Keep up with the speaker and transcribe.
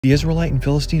The Israelite and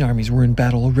Philistine armies were in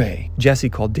battle array.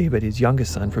 Jesse called David, his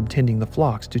youngest son, from tending the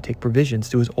flocks to take provisions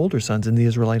to his older sons in the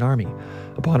Israelite army.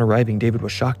 Upon arriving, David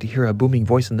was shocked to hear a booming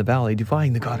voice in the valley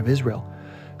defying the God of Israel.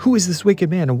 "Who is this wicked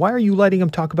man, and why are you letting him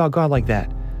talk about God like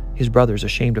that?" His brothers,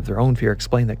 ashamed of their own fear,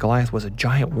 explained that Goliath was a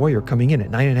giant warrior coming in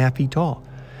at 9.5 feet tall.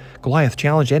 Goliath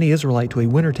challenged any Israelite to a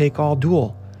winner-take-all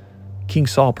duel. King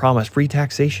Saul promised free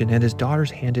taxation and his daughter's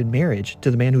hand in marriage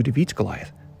to the man who defeats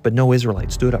Goliath, but no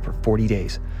Israelite stood up for 40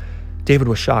 days. David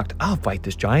was shocked. "I'll fight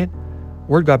this giant."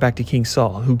 Word got back to King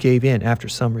Saul, who gave in after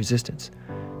some resistance.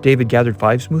 David gathered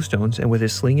 5 smooth stones and with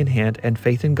his sling in hand and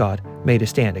faith in God, made a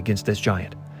stand against this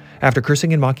giant. After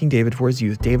cursing and mocking David for his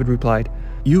youth, David replied,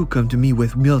 "You come to me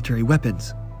with military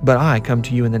weapons, but I come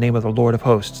to you in the name of the Lord of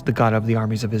hosts, the God of the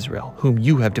armies of Israel, whom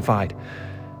you have defied."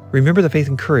 Remember the faith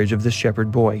and courage of this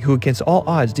shepherd boy who against all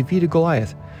odds defeated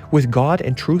Goliath. With God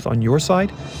and truth on your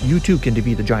side, you too can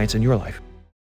defeat the giants in your life.